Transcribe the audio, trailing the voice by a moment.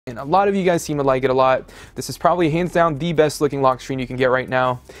And a lot of you guys seem to like it a lot. This is probably hands down the best looking lock screen you can get right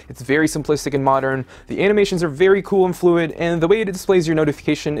now. It's very simplistic and modern. The animations are very cool and fluid, and the way it displays your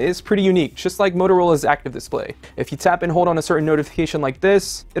notification is pretty unique, just like Motorola's active display. If you tap and hold on a certain notification like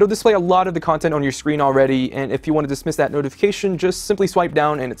this, it'll display a lot of the content on your screen already, and if you want to dismiss that notification, just simply swipe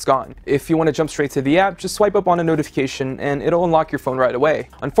down and it's gone. If you want to jump straight to the app, just swipe up on a notification and it'll unlock your phone right away.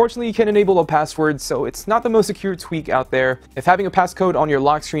 Unfortunately, you can't enable a password, so it's not the most secure tweak out there. If having a passcode on your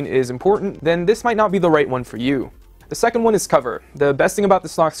lock screen is important, then this might not be the right one for you. The second one is cover. The best thing about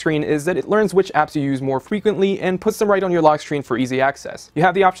this lock screen is that it learns which apps you use more frequently and puts them right on your lock screen for easy access. You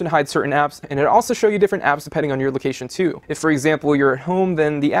have the option to hide certain apps, and it also shows you different apps depending on your location too. If, for example, you're at home,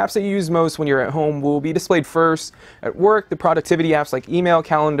 then the apps that you use most when you're at home will be displayed first. At work, the productivity apps like email,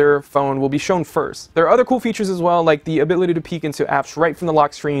 calendar, phone will be shown first. There are other cool features as well, like the ability to peek into apps right from the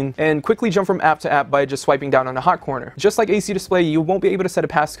lock screen and quickly jump from app to app by just swiping down on a hot corner. Just like AC display, you won't be able to set a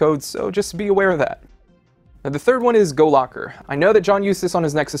passcode, so just be aware of that. Now, the third one is Go Locker. I know that John used this on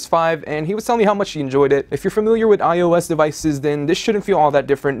his Nexus 5, and he was telling me how much he enjoyed it. If you're familiar with iOS devices, then this shouldn't feel all that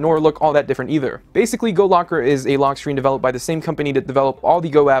different, nor look all that different either. Basically, Go Locker is a lock screen developed by the same company that developed all the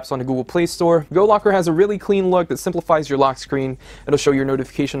Go apps on the Google Play Store. Go Locker has a really clean look that simplifies your lock screen. It'll show your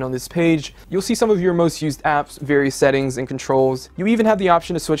notification on this page. You'll see some of your most used apps, various settings, and controls. You even have the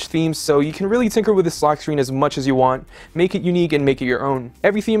option to switch themes, so you can really tinker with this lock screen as much as you want, make it unique, and make it your own.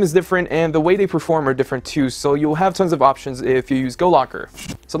 Every theme is different, and the way they perform are different too, so you'll have tons of options if you use Go Locker.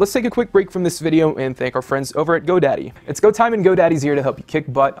 So let's take a quick break from this video and thank our friends over at GoDaddy. It's go time, and GoDaddy's here to help you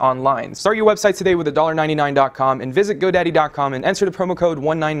kick butt online. Start your website today with $1.99.com and visit GoDaddy.com and enter the promo code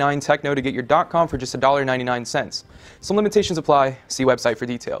 199techno to get your .com for just $1.99. Some limitations apply. See website for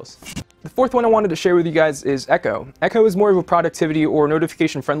details. The fourth one I wanted to share with you guys is Echo. Echo is more of a productivity or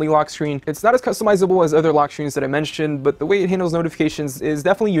notification-friendly lock screen. It's not as customizable as other lock screens that I mentioned, but the way it handles notifications is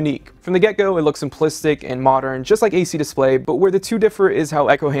definitely unique. From the get-go, it looks simplistic and modern, just like AC display, but where the two differ is how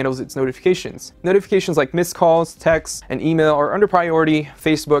Echo handles its notifications. Notifications like missed calls, texts, and email are under priority.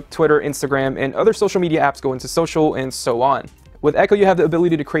 Facebook, Twitter, Instagram, and other social media apps go into social, and so on. With Echo, you have the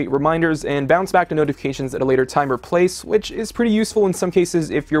ability to create reminders and bounce back to notifications at a later time or place, which is pretty useful in some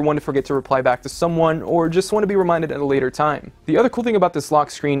cases if you're one to forget to reply back to someone or just want to be reminded at a later time. The other cool thing about this lock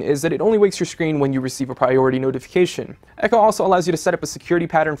screen is that it only wakes your screen when you receive a priority notification. Echo also allows you to set up a security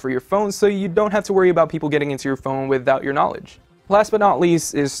pattern for your phone so you don't have to worry about people getting into your phone without your knowledge. Last but not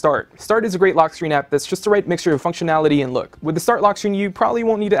least is Start. Start is a great lock screen app that's just the right mixture of functionality and look. With the Start lock screen, you probably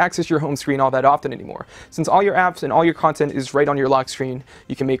won't need to access your home screen all that often anymore. Since all your apps and all your content is right on your lock screen,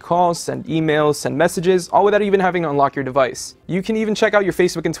 you can make calls, send emails, send messages, all without even having to unlock your device. You can even check out your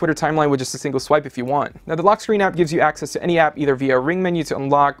Facebook and Twitter timeline with just a single swipe if you want. Now, the lock screen app gives you access to any app either via a ring menu to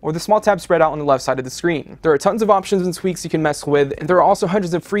unlock or the small tab spread out on the left side of the screen. There are tons of options and tweaks you can mess with, and there are also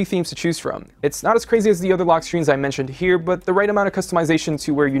hundreds of free themes to choose from. It's not as crazy as the other lock screens I mentioned here, but the right amount of customization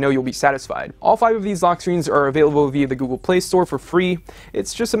to where you know you'll be satisfied. All 5 of these lock screens are available via the Google Play Store for free.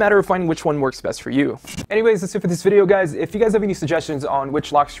 It's just a matter of finding which one works best for you. Anyways, that's it for this video, guys. If you guys have any suggestions on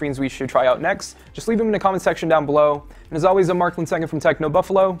which lock screens we should try out next, just leave them in the comment section down below. And as always, I'm Mark Linsecond from Techno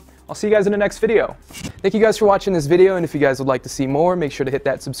Buffalo. I'll see you guys in the next video. Thank you guys for watching this video, and if you guys would like to see more, make sure to hit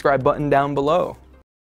that subscribe button down below.